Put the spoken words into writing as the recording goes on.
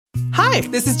Hi,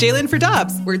 this is Jalen for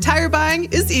Dobbs, where tire buying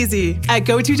is easy. At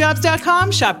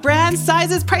GoToDobbs.com, shop brands,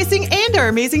 sizes, pricing, and our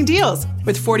amazing deals.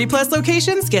 With 40-plus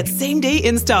locations, get same-day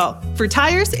install. For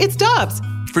tires, it's Dobbs.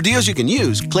 For deals you can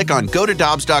use, click on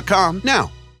GoToDobbs.com now.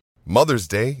 Mother's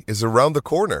Day is around the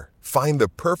corner. Find the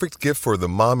perfect gift for the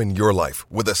mom in your life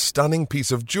with a stunning piece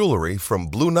of jewelry from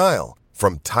Blue Nile.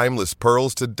 From timeless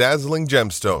pearls to dazzling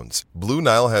gemstones, Blue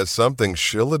Nile has something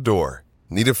she'll adore.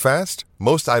 Need it fast?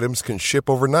 Most items can ship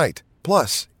overnight.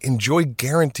 Plus, enjoy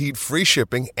guaranteed free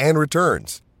shipping and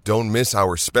returns. Don't miss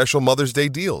our special Mother's Day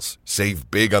deals.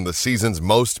 Save big on the season's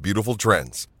most beautiful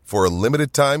trends. For a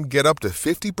limited time, get up to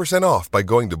 50% off by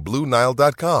going to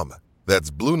BlueNile.com. That's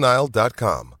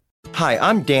BlueNile.com. Hi,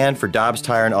 I'm Dan for Dobbs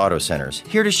Tire and Auto Centers,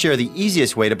 here to share the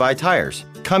easiest way to buy tires.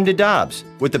 Come to Dobbs.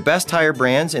 With the best tire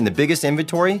brands and the biggest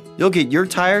inventory, you'll get your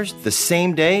tires the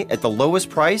same day at the lowest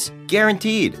price,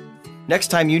 guaranteed. Next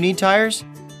time you need tires,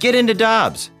 get into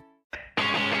Dobbs.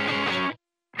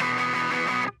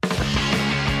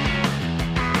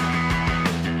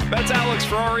 That's Alex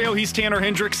Ferrario. He's Tanner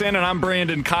Hendrickson, and I'm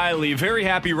Brandon Kiley. Very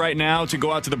happy right now to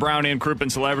go out to the Brown and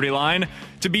Crouppen Celebrity Line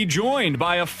to be joined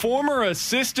by a former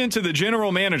assistant to the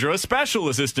general manager, a special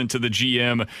assistant to the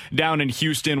GM down in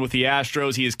Houston with the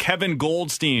Astros. He is Kevin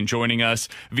Goldstein joining us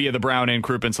via the Brown and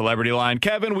Crouppen Celebrity Line.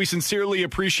 Kevin, we sincerely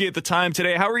appreciate the time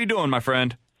today. How are you doing, my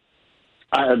friend?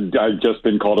 I've just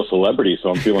been called a celebrity, so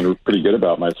I'm feeling pretty good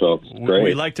about myself. It's great.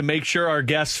 We like to make sure our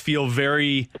guests feel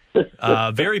very,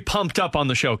 very pumped up on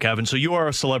the show, Kevin. So you are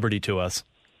a celebrity to us.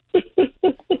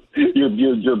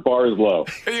 Your bar is low.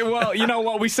 Well, you know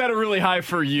what? We set it really high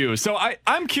for you. So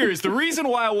I'm curious. The reason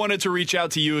why I wanted to reach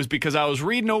out to you is because I was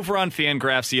reading over on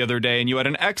Fangraphs the other day, and you had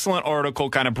an excellent article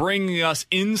kind of bringing us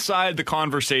inside the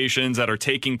conversations that are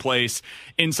taking place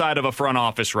inside of a front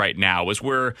office right now, as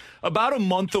we're about a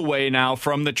month away now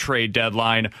from the trade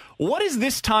deadline. What is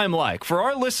this time like? For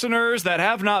our listeners that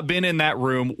have not been in that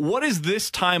room, what is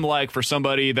this time like for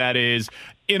somebody that is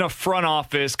in a front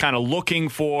office kind of looking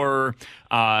for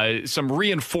some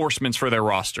reinforcements for their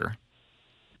roster?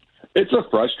 It's a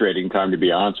frustrating time, to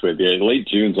be honest with you. Late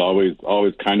June's always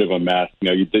kind of a mess.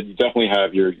 You definitely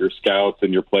have your scouts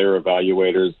and your player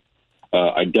evaluators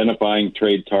identifying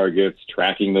trade targets,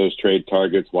 tracking those trade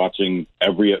targets, watching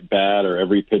every at bat or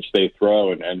every pitch they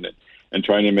throw, and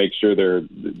trying to make sure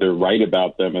they're right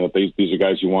about them and that these are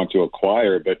guys you want to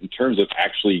acquire. But in terms of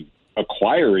actually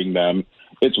acquiring them,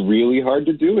 it's really hard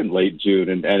to do in late June,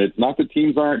 and it's not that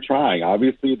teams aren't trying.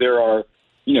 Obviously, there are,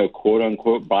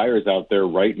 quote-unquote buyers out there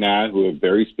right now who have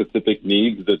very specific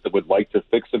needs that would like to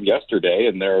fix them yesterday,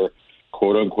 and there are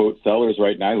quote-unquote sellers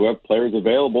right now who have players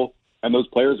available, and those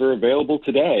players are available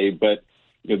today. But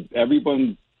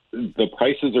the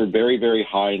prices are very, very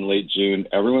high in late June.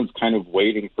 Everyone's kind of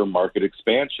waiting for market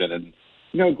expansion, and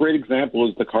a great example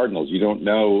is the Cardinals. You don't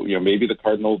know, maybe the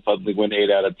Cardinals suddenly win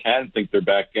 8 out of 10, think they're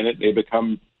back in it. They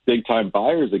become big-time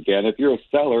buyers again. If you're a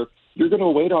seller, you're going to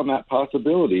wait on that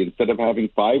possibility. Instead of having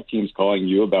 5 teams calling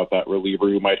you about that reliever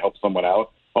who might help someone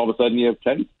out, all of a sudden you have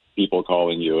 10 people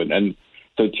calling you. And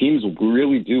so teams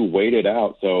really do wait it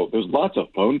out. So there's lots of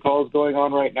phone calls going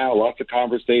on right now, lots of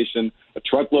conversation, a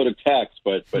truckload of text,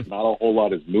 but not a whole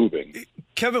lot is moving.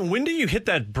 Kevin, when do you hit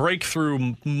that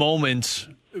breakthrough moment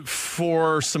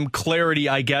for some clarity,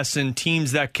 I guess, in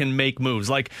teams that can make moves?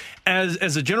 Like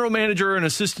as a general manager and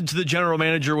assistant to the general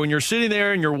manager, when you're sitting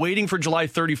there and you're waiting for July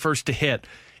 31st to hit,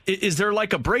 is there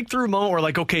like a breakthrough moment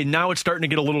where okay, now it's starting to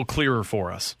get a little clearer for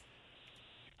us?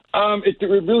 It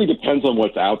really depends on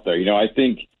what's out there. I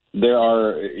think there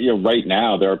are, right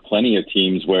now there are plenty of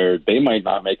teams where they might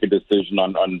not make a decision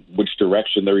on which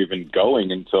direction they're even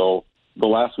going until the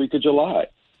last week of July.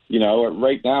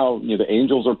 Right now, the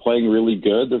Angels are playing really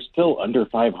good. They're still under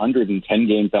 500 and 10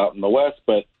 games out in the West,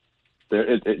 but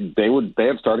they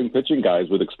have starting pitching guys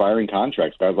with expiring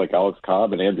contracts, guys like Alex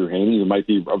Cobb and Andrew Heaney, who might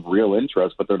be of real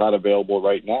interest, but they're not available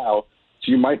right now.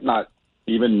 So you might not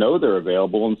even know they're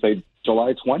available in, say,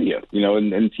 July 20th.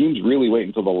 And teams really wait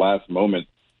until the last moment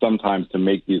sometimes to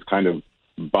make these kind of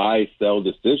buy-sell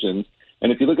decisions.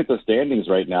 And if you look at the standings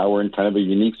right now, we're in kind of a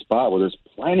unique spot where there's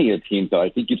plenty of teams that I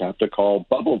think you'd have to call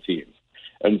bubble teams.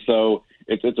 And so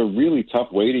it's a really tough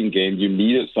waiting game. You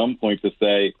need at some point to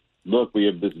say, look, we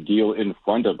have this deal in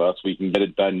front of us. We can get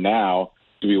it done now.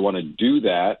 Do we want to do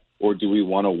that or do we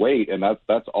want to wait? And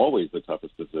that's always the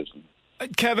toughest decision.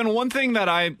 Kevin, one thing that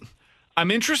I'm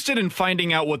interested in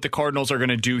finding out what the Cardinals are going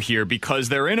to do here because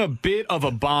they're in a bit of a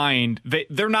bind.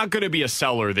 They're not going to be a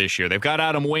seller this year. They've got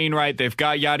Adam Wainwright. They've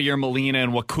got Yadier Molina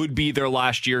in what could be their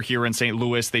last year here in St.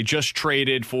 Louis. They just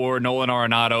traded for Nolan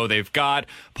Arenado. They've got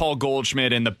Paul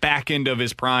Goldschmidt in the back end of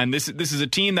his prime. This is a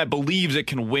team that believes it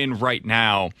can win right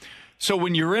now. So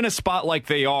when you're in a spot like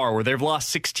they are, where they've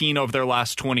lost 16 of their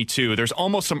last 22, there's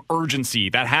almost some urgency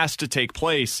that has to take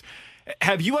place.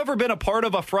 Have you ever been a part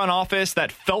of a front office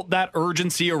that felt that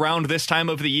urgency around this time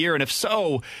of the year? And if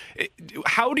so,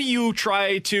 how do you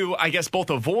try to, I guess, both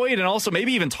avoid and also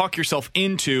maybe even talk yourself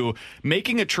into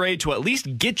making a trade to at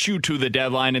least get you to the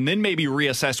deadline and then maybe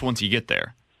reassess once you get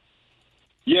there?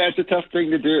 Yeah, it's a tough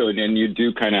thing to do. And you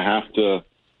do kind of have to,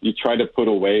 you try to put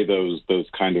away those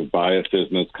kind of biases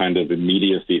and those kind of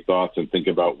immediacy thoughts and think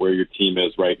about where your team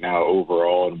is right now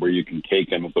overall and where you can take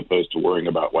them as opposed to worrying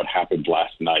about what happened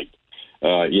last night.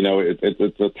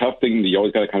 It's a tough thing. You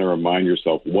always got to kind of remind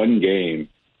yourself one game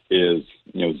is,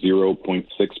 0.6%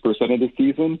 of the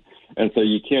season. And so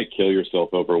you can't kill yourself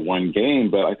over one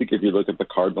game. But I think if you look at the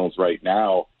Cardinals right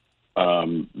now,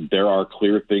 there are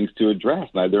clear things to address.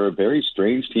 Now, they're a very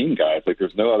strange team, guys. Like,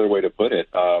 there's no other way to put it.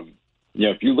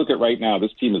 If you look at right now,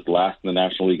 this team is last in the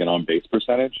National League in on-base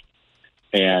percentage.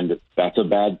 And that's a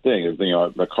bad thing.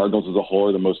 The Cardinals as a whole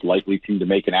are the most likely team to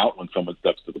make an out when someone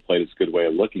steps to the plate. It's a good way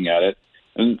of looking at it.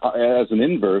 And as an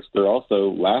inverse, they're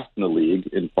also last in the league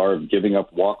in far of giving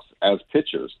up walks as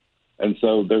pitchers. And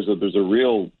so there's a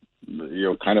real,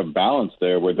 kind of balance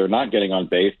there where they're not getting on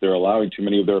base. They're allowing too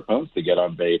many of their opponents to get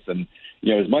on base. And,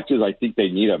 as much as I think they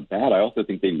need a bat, I also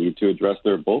think they need to address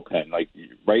their bullpen. Like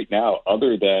right now,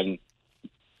 other than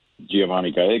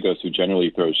Giovanni Gallegos, who generally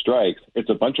throws strikes, it's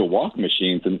a bunch of walk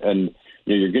machines. And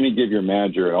you're going to give your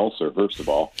manager an ulcer, first of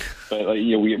all. But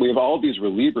we have all these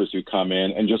relievers who come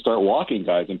in and just start walking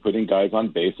guys and putting guys on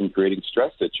base and creating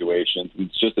stress situations.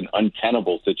 It's just an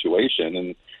untenable situation.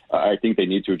 And I think they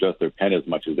need to adjust their pen as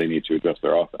much as they need to adjust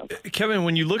their offense. Kevin,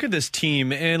 when you look at this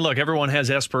team, and look, everyone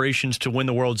has aspirations to win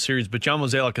the World Series, but John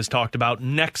Mozeliak has talked about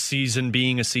next season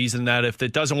being a season that if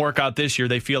it doesn't work out this year,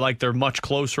 they feel like they're much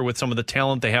closer with some of the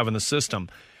talent they have in the system.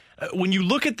 When you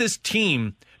look at this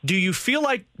team, do you feel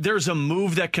like there's a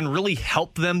move that can really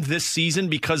help them this season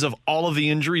because of all of the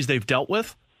injuries they've dealt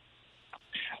with?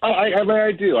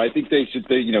 I do. I think they should,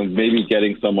 maybe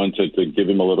getting someone to give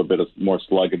him a little bit of more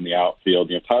slug in the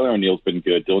outfield. Tyler O'Neill's been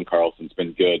good. Dylan Carlson's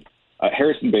been good.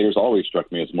 Harrison Bader's always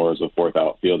struck me as more as a fourth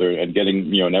outfielder, and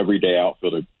getting, an everyday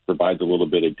outfielder provides a little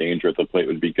bit of danger at the plate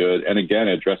would be good. And again,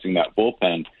 addressing that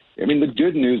bullpen. I mean, the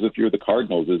good news if you're the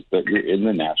Cardinals is that you're in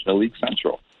the National League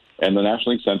Central. And the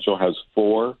National League Central has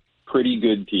four pretty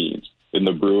good teams in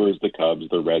the Brewers, the Cubs,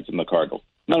 the Reds, and the Cardinals.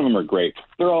 None of them are great.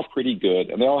 They're all pretty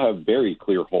good, and they all have very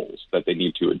clear holes that they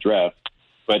need to address.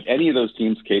 But any of those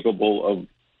teams capable of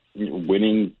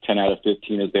winning 10 out of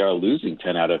 15 as they are losing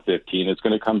 10 out of 15, it's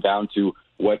going to come down to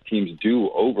what teams do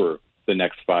over the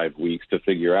next 5 weeks to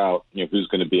figure out who's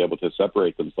going to be able to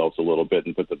separate themselves a little bit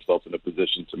and put themselves in a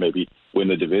position to maybe win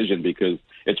the division, because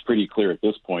it's pretty clear at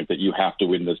this point that you have to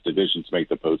win this division to make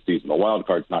the postseason. The wild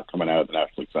card's not coming out of the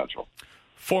National League Central.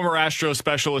 Former Astros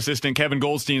special assistant Kevin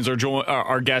Goldstein is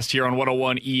our guest here on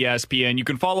 101 ESPN. You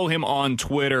can follow him on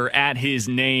Twitter at his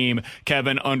name,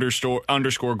 Kevin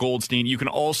 _ Goldstein. You can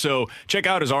also check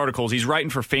out his articles. He's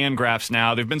writing for Fangraphs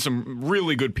now. There have been some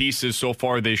really good pieces so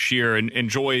far this year, and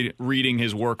enjoyed reading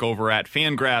his work over at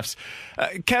Fangraphs.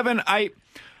 Kevin, I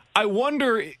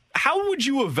wonder, how would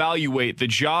you evaluate the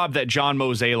job that John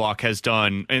Mozeliak has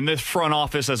done and this front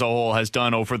office as a whole has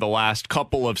done over the last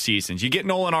couple of seasons? You get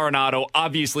Nolan Arenado,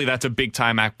 obviously that's a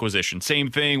big-time acquisition. Same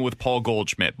thing with Paul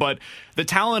Goldschmidt. But the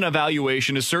talent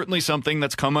evaluation is certainly something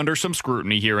that's come under some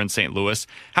scrutiny here in St. Louis.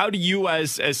 How do you,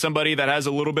 as somebody that has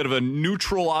a little bit of a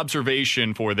neutral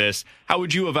observation for this, how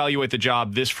would you evaluate the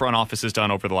job this front office has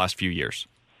done over the last few years?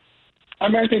 I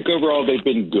think overall they've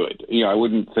been good. I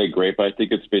wouldn't say great, but I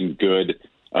think it's been good.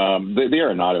 The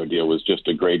Arenado deal was just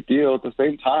a great deal. At the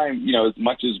same time, as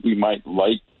much as we might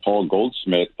like Paul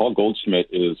Goldschmidt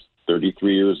is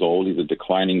 33 years old. He's a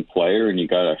declining player, and you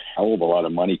got a hell of a lot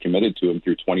of money committed to him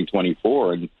through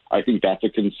 2024, and I think that's a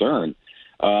concern.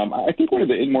 I think one of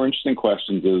the more interesting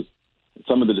questions is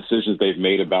some of the decisions they've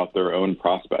made about their own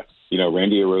prospects.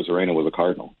 Randy Arozarena was a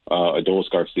Cardinal.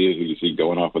 Adolis Garcia, who you see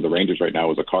going off with the Rangers right now,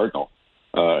 was a Cardinal.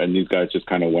 And these guys just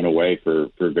kind of went away for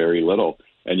very little.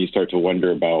 And you start to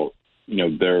wonder about,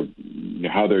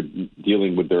 how they're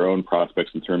dealing with their own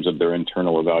prospects in terms of their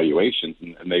internal evaluations.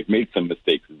 And they've made some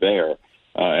mistakes there.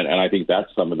 And I think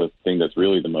that's some of the thing that's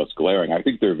really the most glaring. I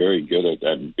think they're very good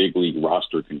at big league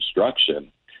roster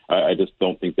construction. I just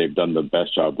don't think they've done the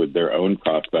best job with their own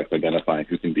prospects, identifying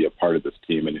who can be a part of this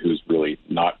team and who's really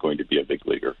not going to be a big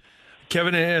leaguer.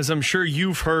 Kevin, as I'm sure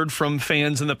you've heard from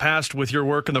fans in the past with your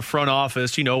work in the front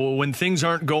office, when things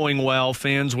aren't going well,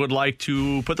 fans would like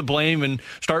to put the blame and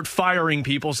start firing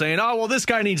people saying, oh, well, this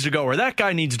guy needs to go or that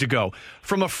guy needs to go.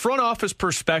 From a front office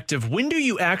perspective, when do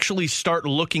you actually start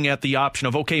looking at the option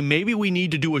of, okay, maybe we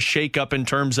need to do a shakeup in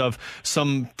terms of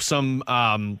some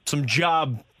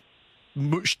job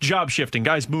shifting,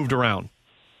 guys moved around?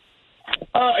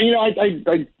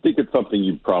 I think it's something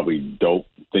you probably don't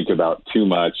think about too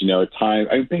much.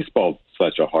 Baseball's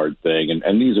such a hard thing,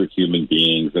 and these are human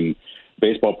beings, and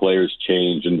baseball players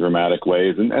change in dramatic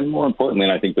ways. And more importantly,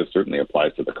 and I think this certainly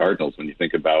applies to the Cardinals when you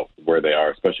think about where they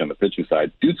are, especially on the pitching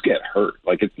side, dudes get hurt.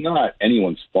 Like, it's not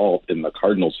anyone's fault in the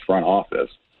Cardinals front office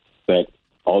that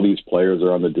all these players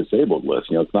are on the disabled list.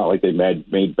 It's not like they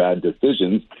made bad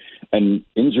decisions, and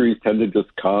injuries tend to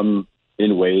just come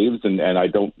in waves, and I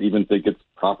don't even think it's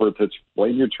proper to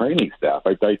blame your training staff.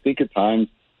 I think at times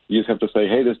you just have to say,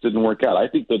 hey, this didn't work out. I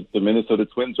think that the Minnesota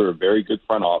Twins are a very good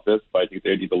front office, but I think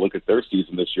they need to look at their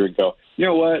season this year and go, you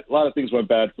know what, a lot of things went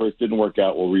bad for us, didn't work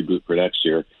out, we'll reboot for next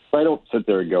year. But I don't sit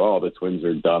there and go, oh, the Twins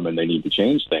are dumb and they need to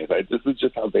change things. This is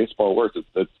just how baseball works.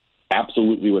 It's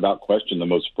absolutely, without question, the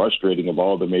most frustrating of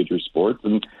all the major sports,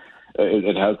 and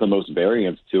it has the most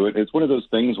variance to it. It's one of those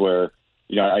things where,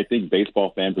 I think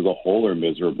baseball fans as a whole are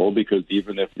miserable because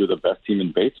even if you're the best team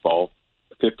in baseball,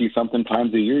 50-something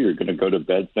times a year you're going to go to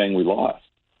bed saying we lost.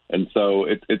 And so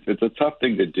it's a tough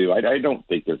thing to do. I don't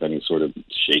think there's any sort of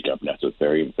shakeup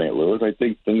necessary in St. Louis. I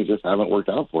think things just haven't worked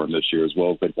out for them this year as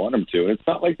well as they'd want them to. And it's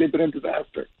not like they've been in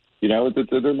disaster.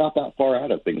 They're not that far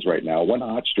out of things right now. One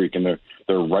hot streak and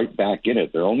they're right back in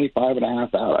it. They're only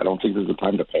 5.5 out. I don't think there's a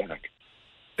time to panic.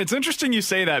 It's interesting you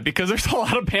say that because there's a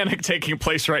lot of panic taking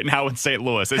place right now in St.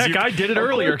 Louis. Heck, I did it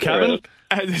earlier, Kevin.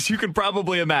 As you can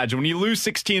probably imagine, when you lose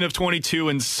 16 of 22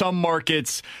 in some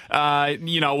markets,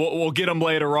 we'll get them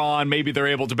later on. Maybe they're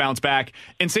able to bounce back.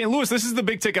 In St. Louis, this is the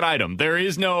big ticket item. There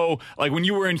is no, like when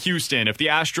you were in Houston, if the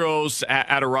Astros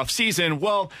had a rough season,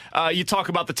 you talk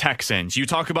about the Texans, you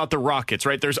talk about the Rockets,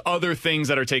 right? There's other things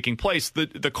that are taking place.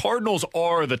 The Cardinals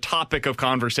are the topic of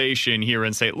conversation here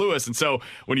in St. Louis. And so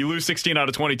when you lose 16 out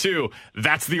of 22,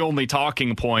 that's the only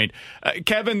talking point.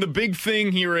 Kevin, the big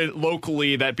thing here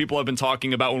locally that people have been talking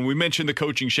about when we mention the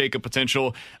coaching shakeup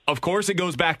potential, of course, it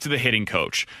goes back to the hitting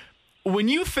coach. When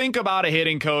you think about a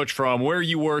hitting coach from where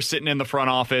you were sitting in the front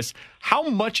office, how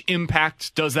much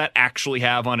impact does that actually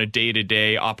have on a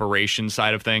day-to-day operation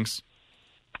side of things?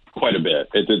 Quite a bit.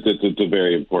 It's a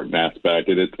very important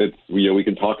aspect. We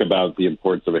can talk about the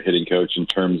importance of a hitting coach in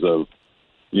terms of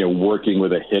working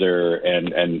with a hitter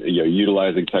and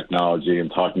utilizing technology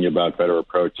and talking about better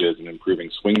approaches and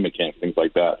improving swing mechanics, things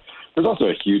like that. There's also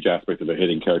a huge aspect of a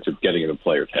hitting coach of getting in a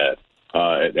player's head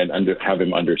and have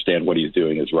him understand what he's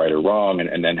doing is right or wrong,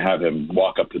 and then have him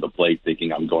walk up to the plate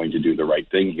thinking, I'm going to do the right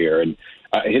thing here. And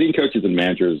hitting coaches and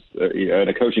managers and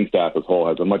a coaching staff as a whole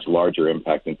has a much larger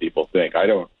impact than people think. I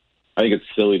think it's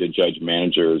silly to judge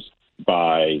managers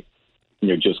by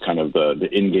just kind of the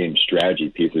in-game strategy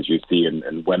pieces you see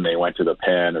and when they went to the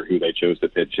pen or who they chose to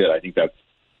pitch hit. I think that's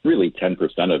really 10%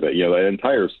 of it. An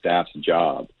entire staff's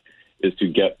job is to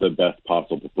get the best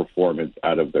possible performance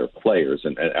out of their players.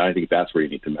 And I think that's where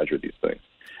you need to measure these things.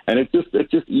 And it's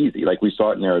just easy. Like we saw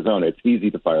it in Arizona. It's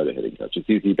easy to fire the hitting coach. It's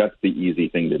easy. That's the easy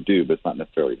thing to do, but it's not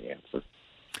necessarily the answer.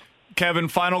 Kevin,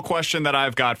 final question that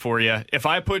I've got for you. If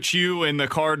I put you in the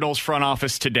Cardinals front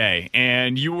office today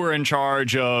and you were in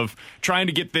charge of trying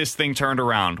to get this thing turned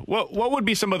around, what would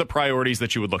be some of the priorities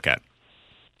that you would look at?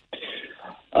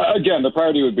 Again, the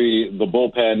priority would be the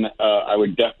bullpen. I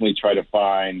would definitely try to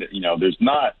find, it's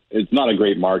not a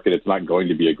great market. It's not going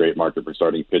to be a great market for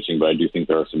starting pitching, but I do think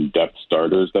there are some depth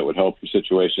starters that would help your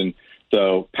situation.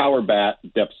 So power bat,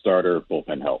 depth starter,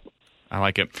 bullpen help. I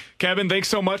like it. Kevin, thanks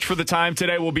so much for the time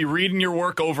today. We'll be reading your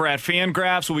work over at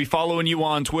Fangraphs. We'll be following you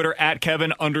on Twitter at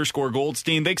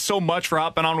Kevin_Goldstein. Thanks so much for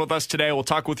hopping on with us today. We'll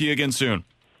talk with you again soon.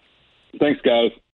 Thanks, guys.